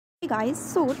Hey guys,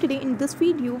 so today in this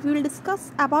video we will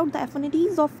discuss about the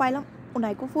affinities of phylum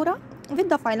Onychophora with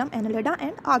the phylum Annelida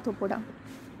and Arthropoda.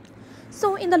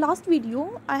 So in the last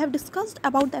video I have discussed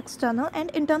about the external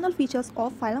and internal features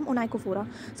of phylum Onychophora.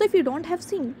 So if you don't have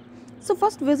seen, so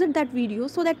first visit that video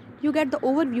so that you get the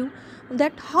overview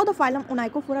that how the phylum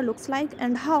Onychophora looks like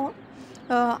and how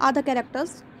are the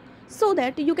characters, so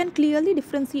that you can clearly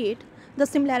differentiate the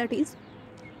similarities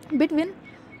between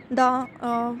the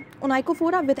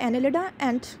Onychophora with Annelida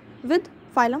and with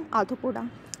phylum Arthropoda.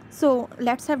 So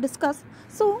let's have discuss.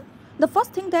 So the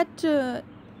first thing that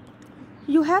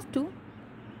you have to,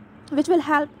 which will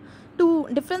help to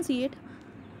differentiate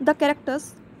the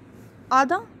characters, are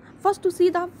the first to see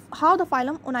the how the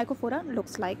phylum Onychophora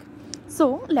looks like.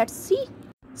 So let's see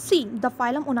the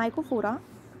phylum Onychophora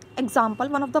example.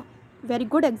 One of the very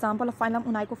good example of phylum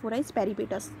Onychophora is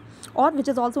Peripatus, or which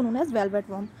is also known as velvet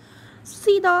worm.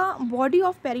 See the body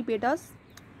of Peripatus,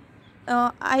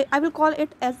 I will call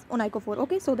it as Onychophore,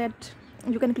 okay, so that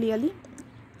you can clearly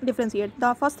differentiate.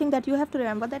 The first thing that you have to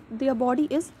remember that their body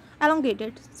is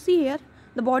elongated. See here,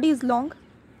 the body is long,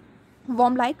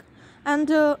 worm like, and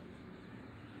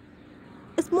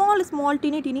small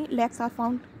teeny legs are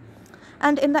found,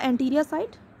 and in the anterior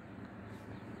side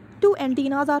 2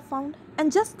 antennas are found,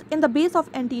 and just in the base of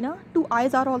antenna 2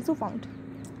 eyes are also found.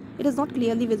 It is not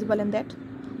clearly visible in that,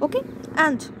 okay,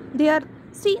 and their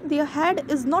head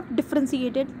is not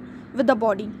differentiated with the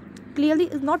body, clearly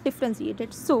is not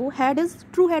differentiated, so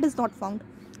true head is not found.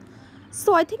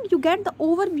 So I think you get the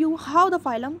overview how the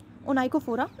phylum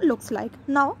Onychophora looks like.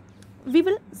 Now we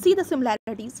will see the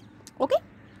similarities, okay.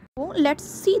 So let's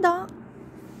see the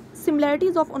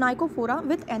similarities of Onychophora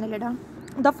with Annelida.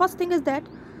 The first thing is that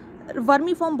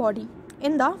vermiform body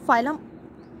in the phylum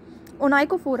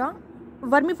Onychophora.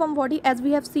 Vermiform body, as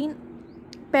we have seen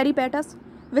Peripatus,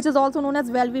 which is also known as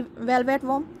velvet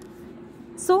worm.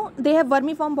 So they have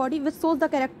vermiform body, which shows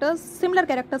the similar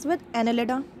characters with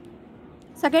Annelida.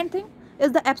 Second thing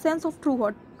is the absence of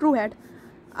true head.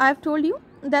 I have told you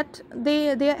that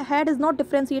their head is not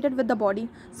differentiated with the body,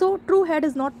 so true head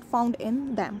is not found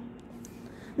in them.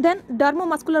 Then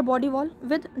dermomuscular body wall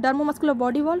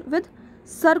with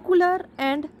circular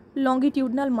and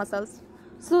longitudinal muscles.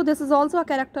 So this is also a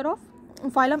character of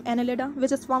phylum Annelida,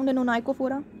 which is found in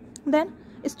Onychophora. Then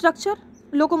structure,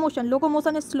 locomotion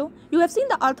is slow. You have seen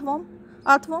the earthworm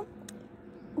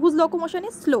whose locomotion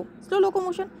is slow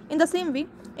locomotion. In the same way,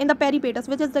 in the Peripatus,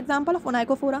 which is the example of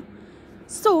Onychophora,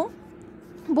 so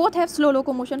both have slow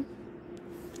locomotion.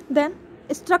 Then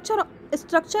structure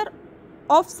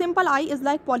of simple eye is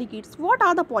like polychaetes. What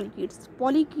are the polychaetes?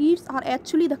 Polychaetes are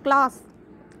actually the class.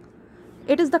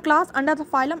 It is the class under the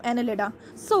phylum Annelida.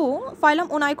 So phylum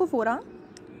Onychophora,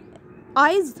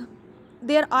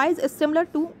 their eyes is similar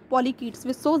to polychaetes,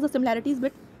 which shows the similarities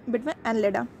between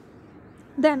Annelida.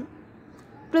 Then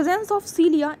presence of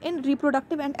cilia in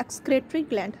reproductive and excretory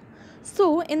gland.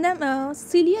 So in them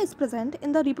cilia is present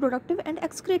in the reproductive and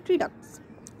excretory ducts.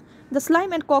 The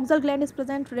slime and coxal gland is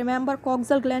present. Remember,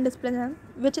 coxal gland is present,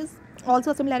 which is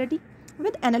also a similarity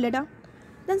with Annelida.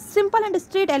 Then simple and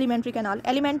straight alimentary canal.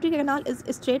 Alimentary canal is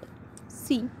straight.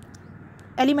 See,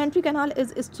 alimentary canal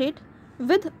is straight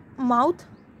with mouth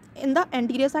in the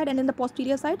anterior side, and in the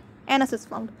posterior side anus is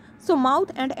found. So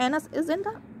mouth and anus is in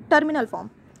the terminal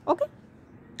form, okay.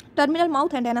 Terminal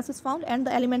mouth and anus is found, and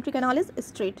the alimentary canal is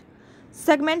straight.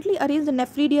 Segmentally arranged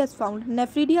nephridia is found.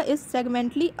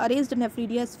 Segmentally arranged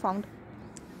nephridia is found.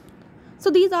 So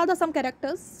these are the some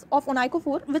characters of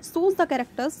Onychophore, which shows the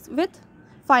characters with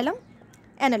phylum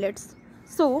Annelids.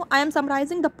 So I am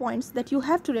summarizing the points that you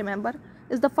have to remember.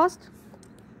 Is the first,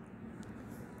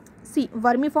 see,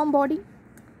 vermiform body.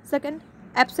 Second,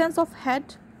 absence of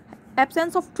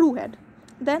true head.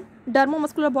 Then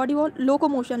dermomuscular body wall,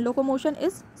 locomotion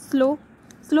is slow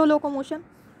locomotion.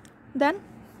 Then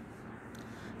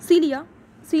cilia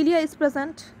is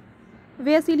present.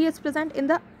 Where cilia is present? In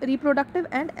the reproductive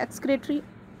and excretory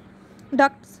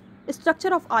ducts.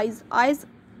 Structure of eyes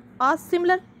are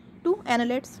similar to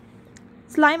annelids.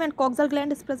 Slime and coxal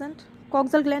gland is present.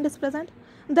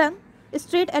 Then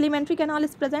straight alimentary canal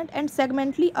is present, and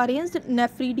segmentally arranged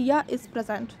nephridia is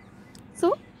present.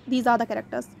 So these are the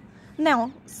characters.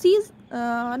 Now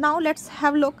now let's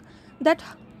have a look that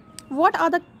what are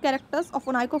the characters of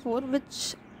Onychophore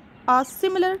which are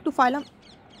similar to phylum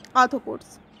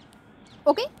Arthropods,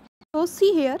 okay. So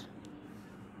see here,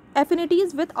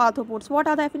 affinities with Arthropods. What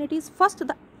are the affinities? First,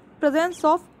 the presence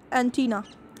of antenna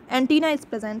is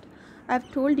present. I have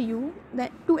told you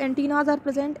that 2 antennas are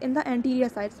present in the anterior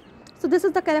sides. So this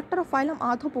is the character of phylum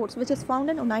Arthropods, which is found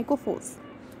in Onychophores.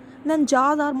 Then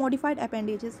jaws are modified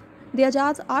appendages. Their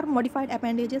jaws are modified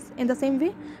appendages in the same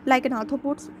way like in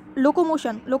arthropods.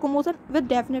 Locomotion with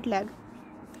definite leg.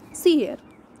 See here,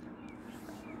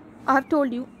 I have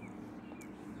told you.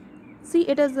 See,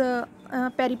 it is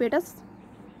peripatus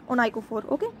onychophore.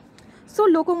 Okay, so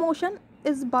locomotion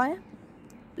is by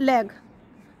leg.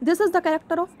 This is the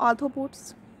character of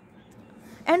arthropods.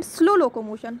 And slow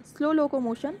locomotion,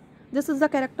 this is the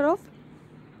character of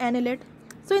annelid.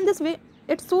 So in this way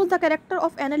it shows the character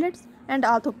of annelids and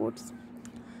arthropods.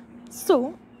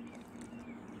 So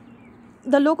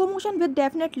the locomotion with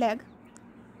definite leg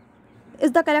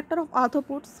is the character of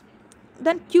arthropods.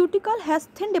 Then cuticle has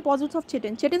thin deposits of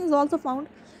chitin. Chitin is also found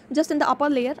just in the upper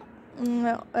layer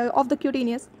of the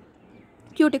cutaneous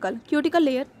cuticle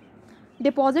layer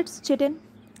deposits chitin.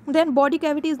 Then body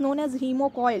cavity is known as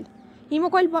hemocoil.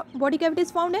 Hemocoil body cavity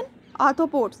is found in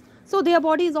arthropods, so their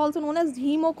body is also known as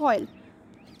hemocoil.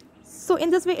 So in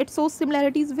this way it shows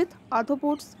similarities with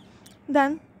arthropods.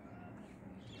 Then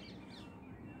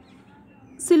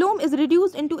coelom is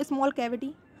reduced into a small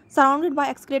cavity surrounded by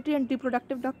excretory and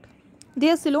reproductive duct.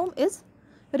 Their coelom is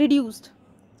reduced,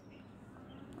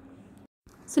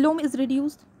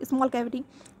 small cavity.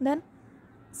 Then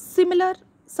similar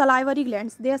salivary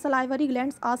glands, their salivary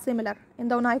glands are similar in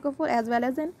the onychophore as well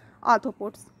as in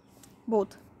arthropods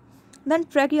both. Then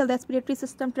tracheal, the respiratory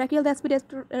system.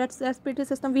 Respiratory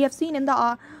system we have seen in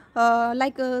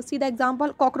the see the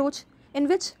example cockroach, in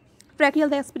which tracheal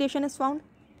the aspiration is found.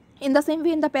 In the same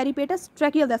way in the peripatus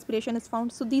tracheal the aspiration is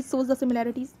found. So these shows the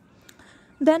similarities.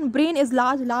 Then brain is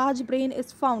large brain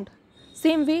is found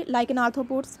same way like in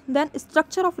arthropods. Then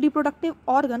structure of reproductive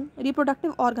organ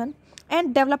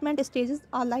and development stages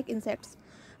are like insects.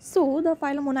 So the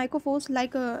phylum Onychophores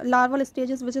like larval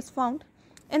stages which is found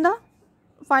in the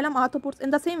phylum Arthropods. In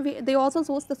the same way they also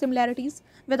shows the similarities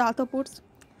with arthropods.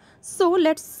 So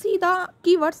let's see the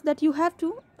keywords that you have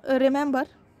to remember.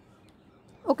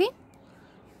 Okay,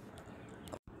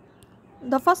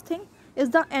 the first thing is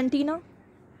the antenna,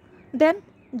 then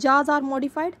jaws are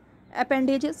modified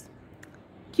appendages,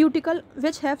 cuticle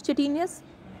which have chitinous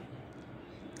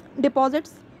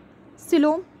deposits,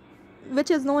 coelom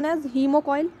which is known as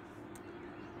hemocoil.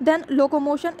 Then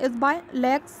locomotion is by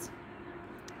legs,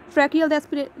 tracheal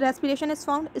the respiration is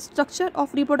found, structure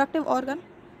of reproductive organ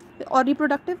or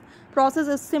reproductive process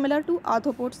is similar to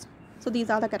arthropods. So these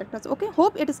are the characters. Okay,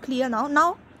 hope it is clear now.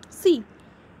 Now see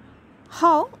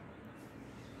how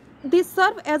they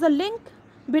serve as a link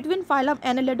between phylum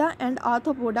Annelida and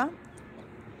Arthopoda.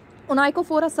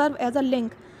 Onychophora serve as a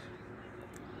link,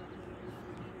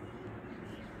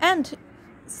 and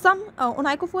some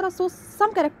Onychophora shows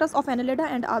some characters of Annelida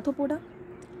and Arthopoda,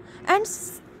 and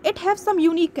it has some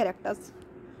unique characters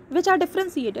which are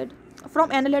differentiated from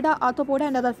Annelida, Arthopoda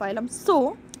and other phylum.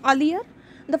 So earlier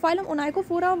the phylum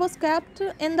Onychophora was kept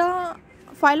in the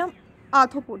phylum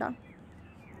Arthopoda,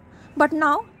 but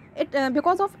now it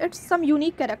because of its some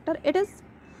unique character it is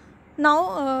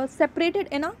now separated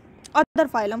in a other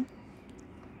phylum.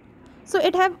 So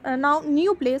it have now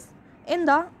new place in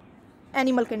the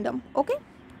animal kingdom. Okay,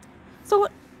 so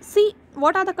see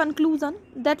what are the conclusion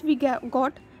that we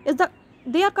got is that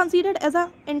they are considered as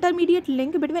a intermediate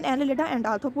link between Annelida and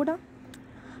Arthopoda.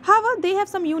 However, they have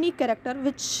some unique character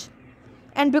which,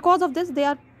 and because of this they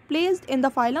are placed in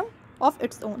the phylum of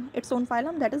its own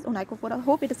phylum, that is Onychophora.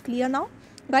 Hope it is clear now,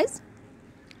 guys.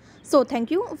 So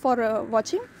thank you for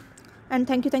watching, and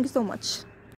thank you so much.